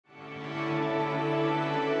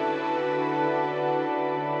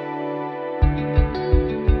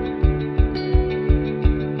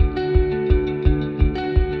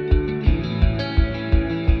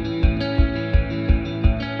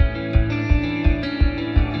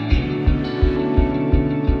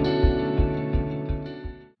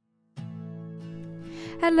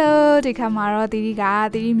Hello, di kamaro di ga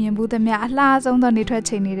di mienbu de mya ahla song do ni thwet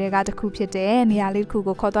chain ni de ga takku phit de neya le takku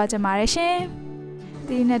ko khaw twa chan mare shin.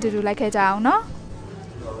 Di net du like khae ja aung no.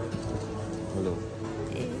 Hello.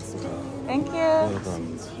 Thank you.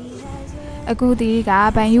 Aku di ga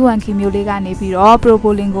ban yuan ki myo le ga ne pi ro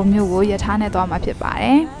Probolinggo myo ko yatha net twa ma phit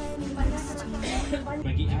pare.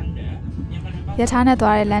 Yatha net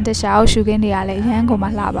twa de land ta sha shu kin de ya le yan ko ma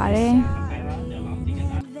hla pare.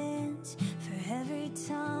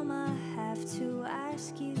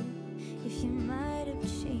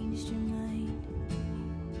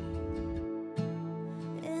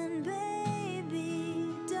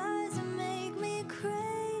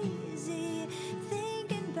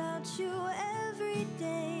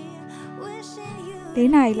 Day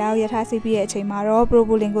night lao yatha si pi ye achain ma ro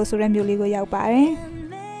Probolinggo so re myo le ko yauk pare.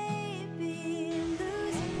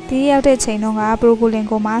 Di yauk de chain dong ga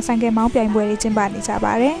Probolinggo ma cycle maung pyain pwe ri chin pa ni ja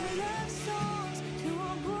pare.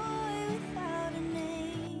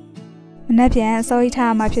 Mnat pyan a saw hi tha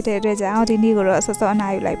ma phit de atwet jaung di ni ko ro saw saw a na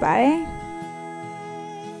yu lai pare.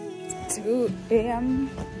 2 AM.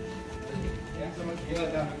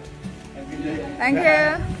 Thank you.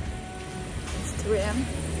 It's 2 AM.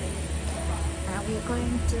 And we're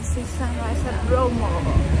going to see sunrise at Bromo.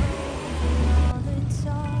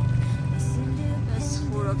 That's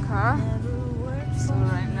for a car. So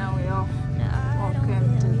right now we are walking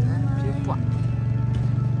to the viewpoint.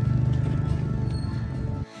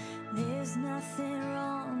 There's nothing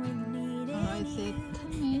wrong with needing. I think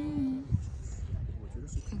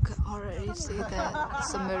you can already see the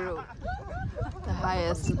Semeru, the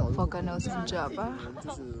highest volcanoes in Java.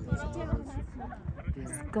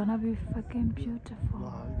 It's gonna be fucking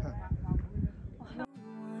beautiful.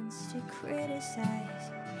 Wants to criticize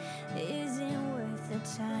isn't worth the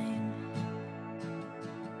time.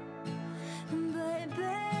 But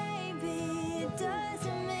baby, it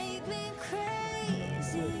doesn't make me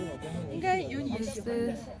crazy. This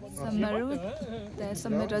is Semeru, there's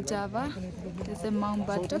EastJava, there's a Mount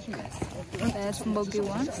Bromo, there's smoky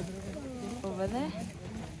one over there.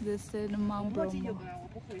 This is Mount Bromo.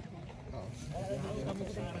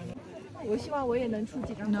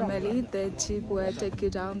 Normally the jeep will take you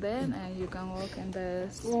down there and you can walk in the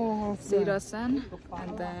zero sun,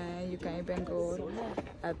 and then you can even go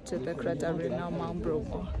up to the crater renowned Mount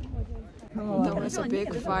Bromo. There was a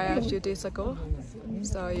big fire a few days ago,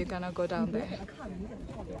 so you're gonna go down there.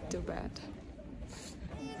 Too bad.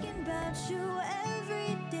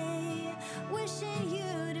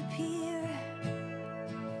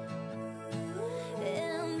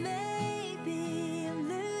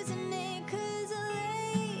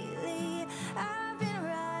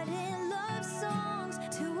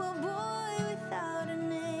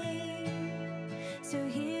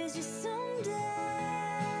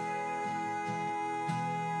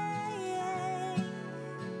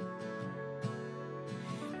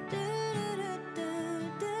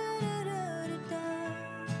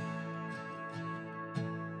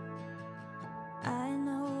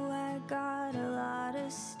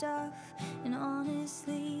 And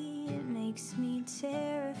honestly, it makes me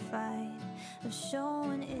terrified of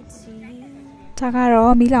showing it to you.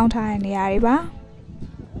 Takaro mi long tha ne ya ri ba.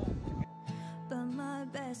 But my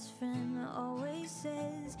best friend always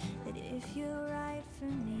says that if you're right for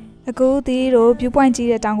me. Aku ti ro viewpoint ji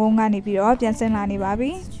de taung kong ga ni pi ro pyan sin la ni ba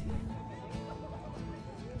bi.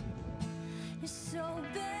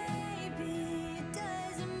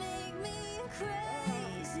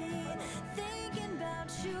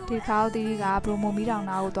 Di khao di ga Bromo mi taung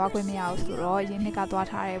na ko twa khwin mya aw so ro yin nit ka twa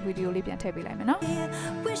tha de video li pyan thait pi lai mai no.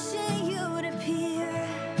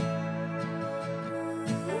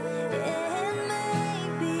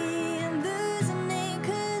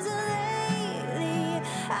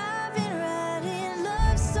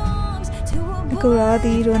 Aku ro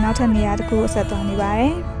di ro naw that neya takku asat twa ni pare.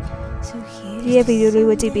 Di ye video li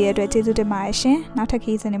ko jit pi ye atwet jesu tin ma shin. Naw that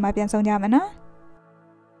khi sin ni ma pyan song ja ma no.